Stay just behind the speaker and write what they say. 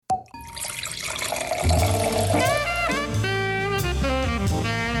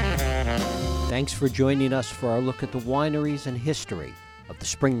Thanks for joining us for our look at the wineries and history of the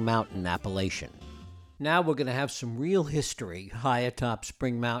Spring Mountain appellation. Now we're going to have some real history high atop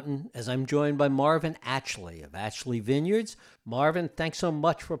Spring Mountain as I'm joined by Marvin Atchley of Atchley Vineyards. Marvin, thanks so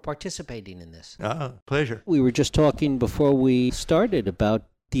much for participating in this. Pleasure. We were just talking before we started about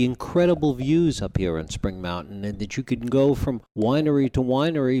the incredible views up here on Spring Mountain, and that you can go from winery to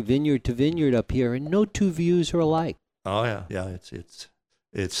winery, vineyard to vineyard up here, and no two views are alike. Oh yeah,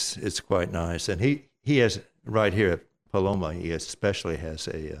 it's quite nice. And he has right here at Paloma, he especially has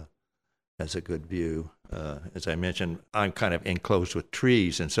a good view. As I mentioned, I'm kind of enclosed with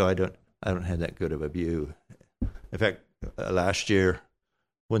trees, and so I don't have that good of a view. In fact, last year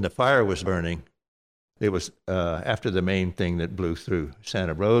when the fire was burning, it was after the main thing that blew through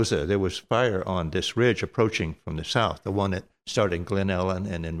Santa Rosa. There was fire on this ridge approaching from the south, the one that started in Glen Ellen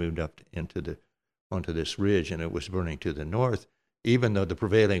and then moved up onto this ridge, and it was burning to the north, even though the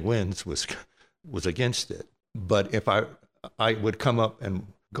prevailing winds was against it. But if I would come up and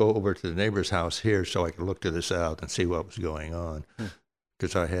go over to the neighbor's house here so I could look to the south and see what was going on.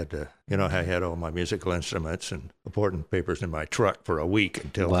 Because I had to, I had all my musical instruments and important papers in my truck for a week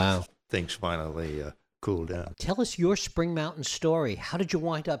until things finally cooled down. Tell us your Spring Mountain story. How did you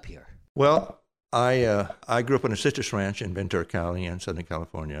wind up here? Well, I grew up on a citrus ranch in Ventura County in Southern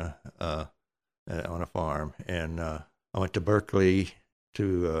California on a farm. And I went to Berkeley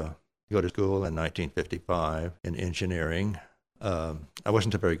to go to school in 1955 in engineering. I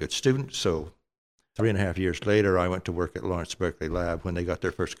wasn't a very good student, so 3.5 years later, I went to work at Lawrence Berkeley Lab when they got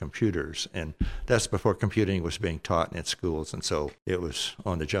their first computers. And that's before computing was being taught in schools, and so it was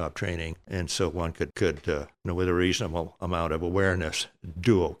on-the-job training. And so one could with a reasonable amount of awareness,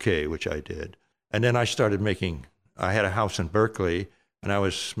 do okay, which I did. And then I had a house in Berkeley, and I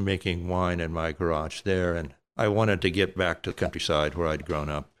was making wine in my garage there. And I wanted to get back to the countryside where I'd grown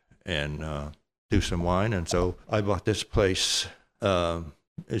up and do some wine. And so I bought this place.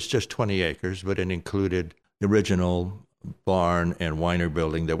 It's just 20 acres, but it included the original barn and winery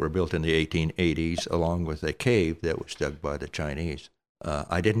building that were built in the 1880s, along with a cave that was dug by the Chinese.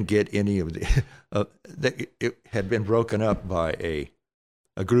 I didn't get any of it had been broken up by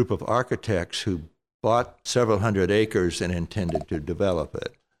a group of architects who bought several hundred acres and intended to develop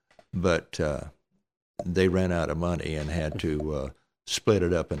it. But they ran out of money and had to split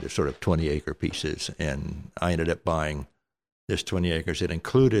it up into sort of 20-acre pieces. And I ended up buying this 20 acres. It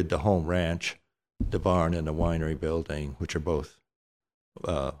included the home ranch, the barn, and the winery building, which are both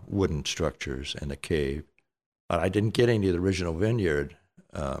wooden structures, and the cave. I didn't get any of the original vineyard.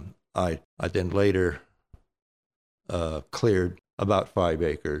 I then later cleared about 5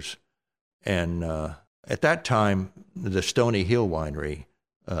 acres. And at that time, the Stony Hill Winery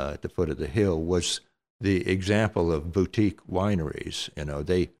at the foot of the hill was the example of boutique wineries.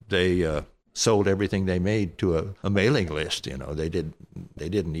 They sold everything they made to a mailing list. They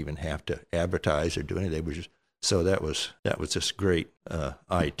didn't even have to advertise or do anything. They were just, so that was this great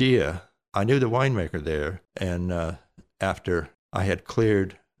idea. I knew the winemaker there, and after I had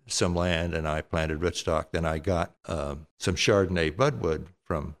cleared some land and I planted rootstock, then I got some Chardonnay budwood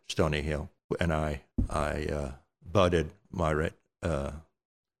from Stony Hill, and I budded the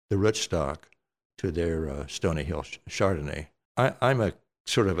rootstock to their Stony Hill Chardonnay. I'm a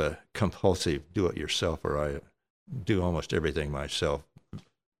sort of a compulsive do-it-yourselfer. I do almost everything myself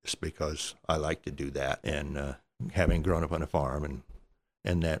just because I like to do that, and having grown up on a farm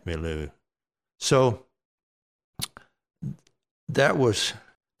and that milieu. So that was,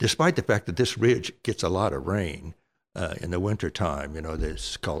 despite the fact that this ridge gets a lot of rain in the wintertime,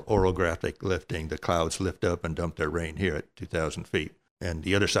 this is called orographic lifting. The clouds lift up and dump their rain here at 2,000 feet, and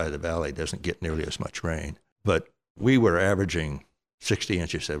the other side of the valley doesn't get nearly as much rain. But we were averaging 60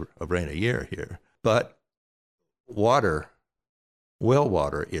 inches of rain a year here. But well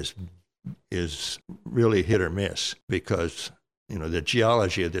water is really hit or miss, because the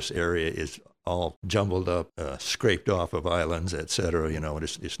geology of this area is all jumbled up, scraped off of islands, etc.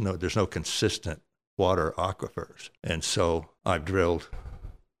 There's no consistent water aquifers, and so I've drilled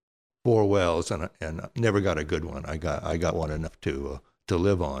 4 wells and never got a good one. I got one enough to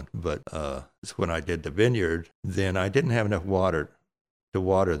live on, but when I did the vineyard, then I didn't have enough water to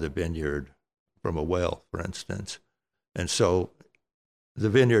water the vineyard from a well, for instance. And so the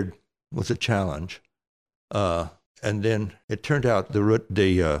vineyard was a challenge. And then it turned out the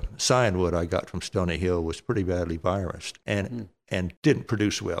cyanwood I got from Stony Hill was pretty badly virused and didn't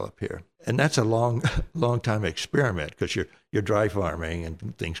produce well up here. And that's a long time experiment, because you're dry farming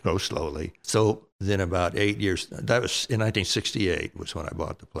and things grow slowly. So then about 8 years, that was in 1968 was when I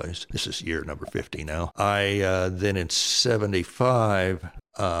bought the place. This is year number 50 now. Then in 75,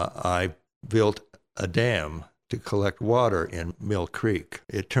 I built a dam to collect water in Mill Creek.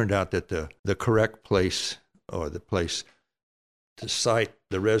 It turned out that the correct place, or the place to site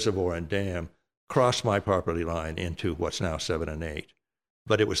the reservoir and dam, crossed my property line into what's now 7 and 8.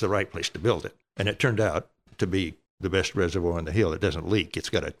 But it was the right place to build it. And it turned out to be the best reservoir on the hill. It doesn't leak. It's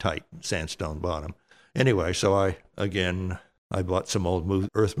got a tight sandstone bottom. Anyway, so I bought some old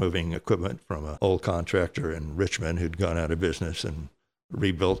earth-moving equipment from an old contractor in Richmond who'd gone out of business and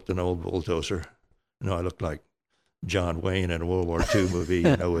rebuilt an old bulldozer. I looked like John Wayne in a World War II movie.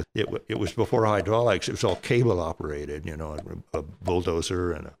 It was before hydraulics. It was all cable operated. A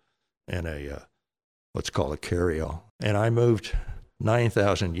bulldozer and a what's called a carryall. And I moved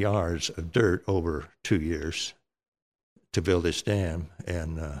 9,000 yards of dirt over 2 years to build this dam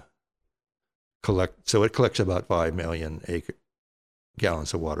and collect. So it collects about 5 million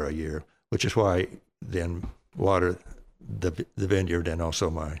gallons of water a year, which is why then water the vineyard and also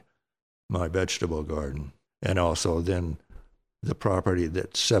my vegetable garden. And also then the property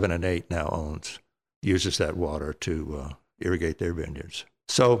that 7 and 8 now owns uses that water to irrigate their vineyards.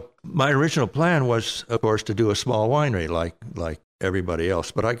 So my original plan was, of course, to do a small winery like everybody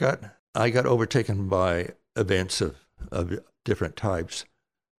else. But I got overtaken by events of different types.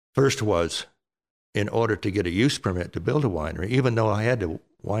 First was, in order to get a use permit to build a winery, even though I had a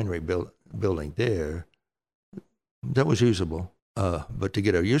winery building there, that was usable. But to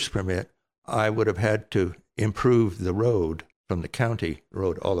get a use permit, I would have had to improve the road from the county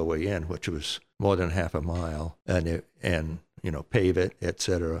road all the way in, which was more than half a mile, and pave it,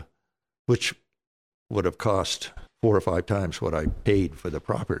 etc., which would have cost 4 or 5 times what I paid for the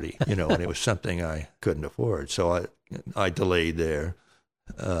property, and it was something I couldn't afford. So I delayed there.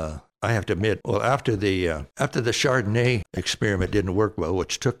 I have to admit, well, after the Chardonnay experiment didn't work well,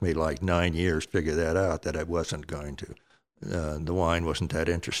 which took me like 9 years to figure that out, that I wasn't going to. The wine wasn't that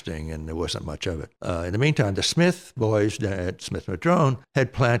interesting, and there wasn't much of it. In the meantime, the Smith boys at Smith Madrone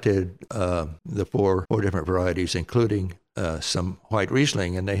had planted the four different varieties, including some white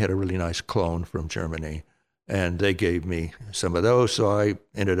Riesling, and they had a really nice clone from Germany. And they gave me some of those, so I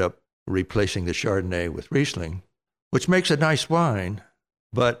ended up replacing the Chardonnay with Riesling, which makes a nice wine.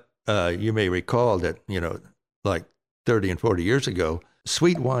 But you may recall that, like 30 and 40 years ago,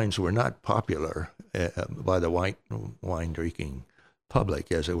 sweet wines were not popular by the wine-drinking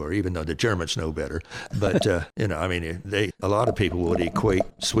public, as it were, even though the Germans know better. But, a lot of people would equate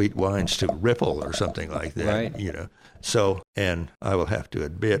sweet wines to Riffle or something like that, right. So, and I will have to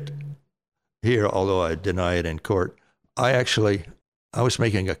admit here, although I deny it in court, I was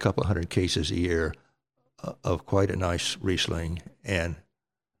making a couple 100 cases a year of quite a nice Riesling and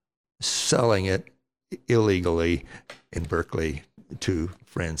selling it illegally in Berkeley to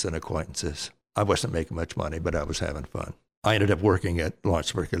friends and acquaintances. I wasn't making much money, but I was having fun. I ended up working at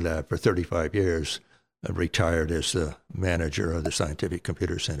Lawrence Berkeley Lab for 35 years, retired as the manager of the Scientific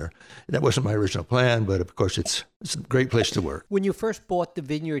Computer Center. That wasn't my original plan, but of course it's a great place to work. When you first bought the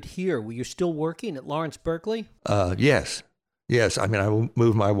vineyard here, were you still working at Lawrence Berkeley? Yes. I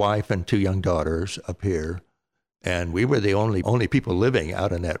moved my wife and 2 young daughters up here, and we were the only people living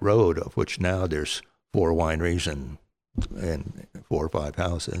out on that road, of which now there's 4 wineries and 4 or 5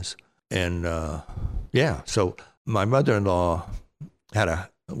 houses. And so my mother-in-law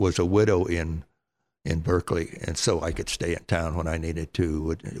was a widow in Berkeley, and so I could stay in town when I needed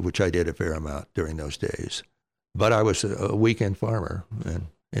to, which I did a fair amount during those days. But I was a weekend farmer and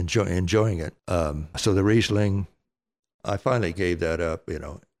enjoying it. So the Riesling, I finally gave that up.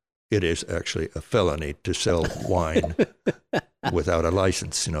 It is actually a felony to sell wine without a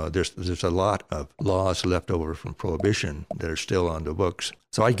license. There's a lot of laws left over from Prohibition that are still on the books.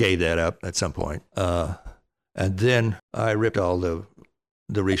 So I gave that up at some point. And then I ripped all the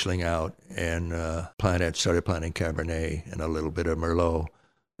Riesling out and started planting Cabernet and a little bit of Merlot.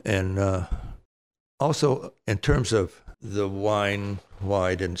 And also, in terms of the wine,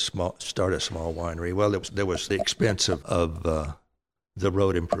 why I didn't start a small winery, well, there was the expense of the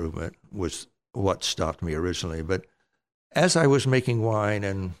road improvement was what stopped me originally. But as I was making wine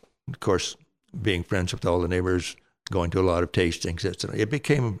and, of course, being friends with all the neighbors, going to a lot of tastings, etc., it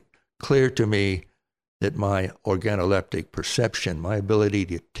became clear to me that my organoleptic perception, my ability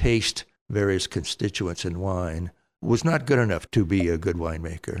to taste various constituents in wine, was not good enough to be a good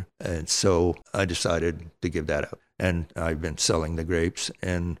winemaker. And so I decided to give that up. And I've been selling the grapes.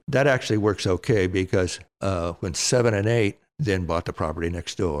 And that actually works okay because when 7 and 8 then bought the property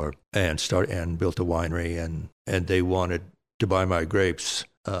next door and built a winery, and they wanted to buy my grapes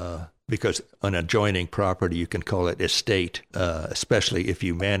because on adjoining property you can call it estate, especially if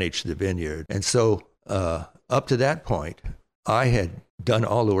you manage the vineyard. And so up to that point, I had done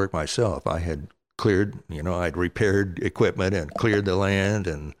all the work myself. I had cleared, I'd repaired equipment and cleared the land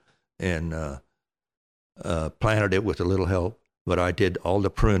and planted it with a little help. But I did all the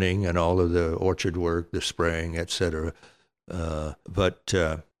pruning and all of the orchard work, the spraying, etc. And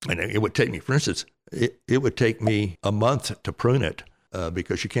it would take me, for instance, it would take me a month to prune it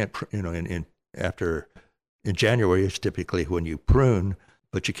because you can't, in January it's typically when you prune,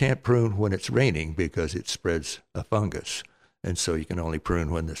 but you can't prune when it's raining because it spreads a fungus. And so you can only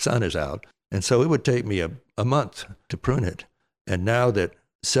prune when the sun is out. And so it would take me a month to prune it. And now that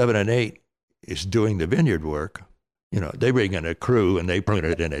 7 and 8 is doing the vineyard work, they bring in a crew and they prune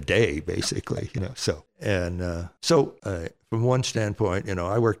it in a day, basically, So from one standpoint,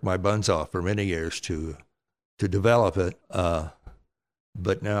 I worked my buns off for many years to develop it.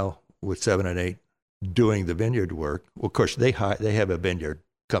 But now with 7 and 8 doing the vineyard work, well, of course, they have a vineyard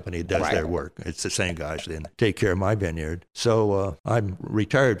company that does their work. It's the same guys that take care of my vineyard. So I'm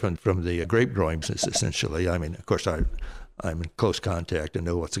retired from the grape growing business, essentially. I mean, of course, I'm in close contact and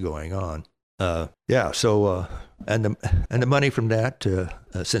know what's going on. And the money from that,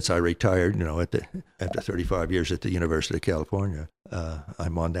 since I retired, after 35 years at the University of California,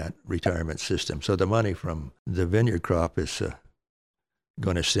 I'm on that retirement system. So the money from the vineyard crop is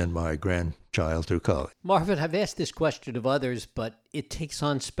going to send my grandchild through college. Marvin, I've asked this question of others, but it takes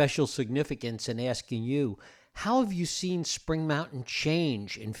on special significance in asking you, how have you seen Spring Mountain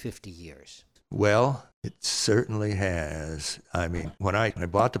change in 50 years? Well, it certainly has. I mean, when I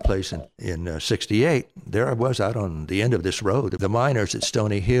bought the place in 68, there I was out on the end of this road. The miners at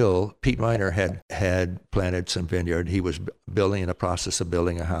Stony Hill, Pete Miner had planted some vineyard. He was in the process of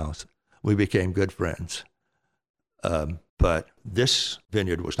building a house. We became good friends. But this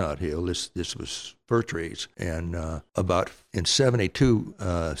vineyard was not Hill. This was fir trees. And in 72,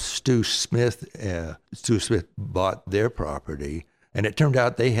 Stu Smith bought their property. And it turned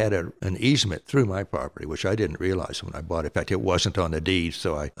out they had an easement through my property, which I didn't realize when I bought it. In fact, it wasn't on the deed,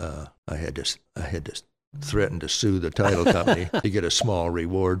 so I had to threaten to sue the title company to get a small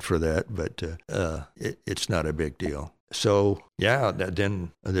reward for that. But it's not a big deal. So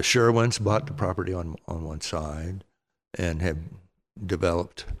then the Sherwins bought the property on one side and have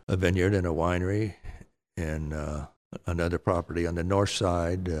developed a vineyard and a winery, and another property on the north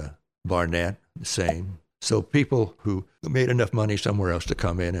side, Barnett, the same. So people who made enough money somewhere else to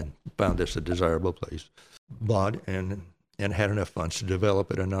come in and found this a desirable place, bought and had enough funds to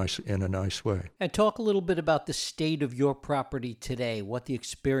develop it in a nice way. And talk a little bit about the state of your property today, what the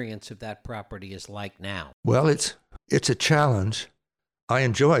experience of that property is like now. Well, it's a challenge. I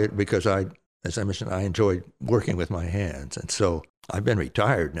enjoy it because as I mentioned, I enjoy working with my hands. And so I've been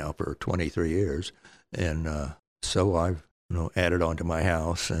retired now for 23 years. And so I've added on to my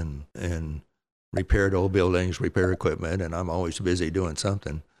house and repaired old buildings, repair equipment, and I'm always busy doing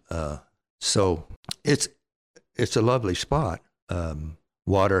something. So it's a lovely spot.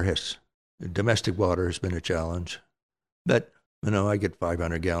 Domestic water has been a challenge. But, I get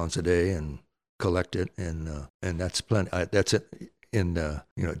 500 gallons a day and collect it, and that's plenty. That's it. In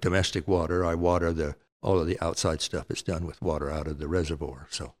domestic water, I water all of the outside stuff is done with water out of the reservoir,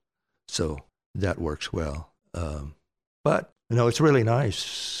 so that works well. But it's really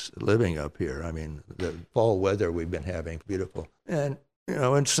nice living up here. I mean, the fall weather we've been having beautiful, and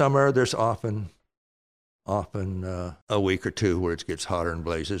in summer there's often a week or two where it gets hotter and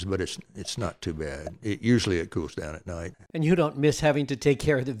blazes, but it's not too bad. Usually it cools down at night. And you don't miss having to take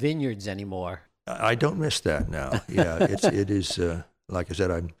care of the vineyards anymore. I don't miss that now. Yeah, it is. Like I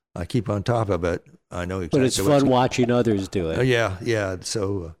said, I keep on top of it. I know exactly. But it's fun watching others do it. Yeah.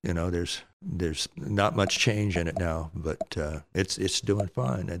 So there's not much change in it now, but it's doing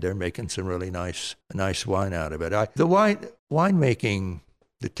fine, and they're making some really nice wine out of it. The winemaking,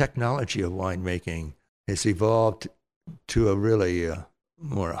 the technology of winemaking has evolved to a really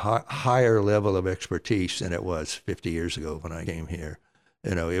more higher level of expertise than it was 50 years ago when I came here.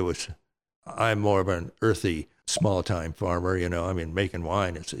 I'm more of an earthy, small-time farmer. Making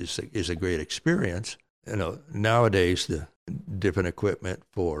wine is a great experience. Nowadays the different equipment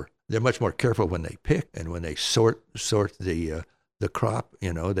they're much more careful when they pick and when they sort the crop.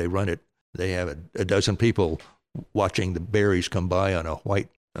 They run it. They have a dozen people watching the berries come by on a white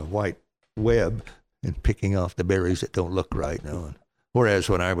web and picking off the berries that don't look right. Whereas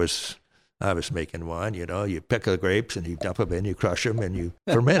when I was making wine, you pick the grapes and you dump them in, you crush them, and you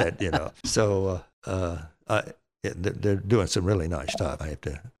ferment it, So they're doing some really nice stuff. I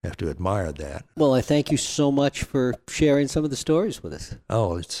have to admire that. Well, I thank you so much for sharing some of the stories with us.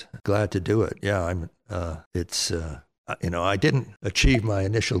 Oh, it's glad to do it. Yeah, I didn't achieve my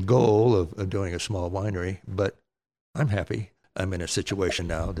initial goal of doing a small winery, but I'm happy. I'm in a situation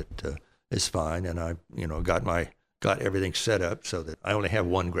now that is fine, and I, got everything set up so that I only have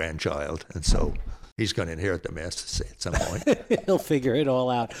one grandchild, and so he's going to inherit the mess at some point. He'll figure it all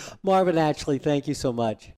out. Marvin Atchley, thank you so much.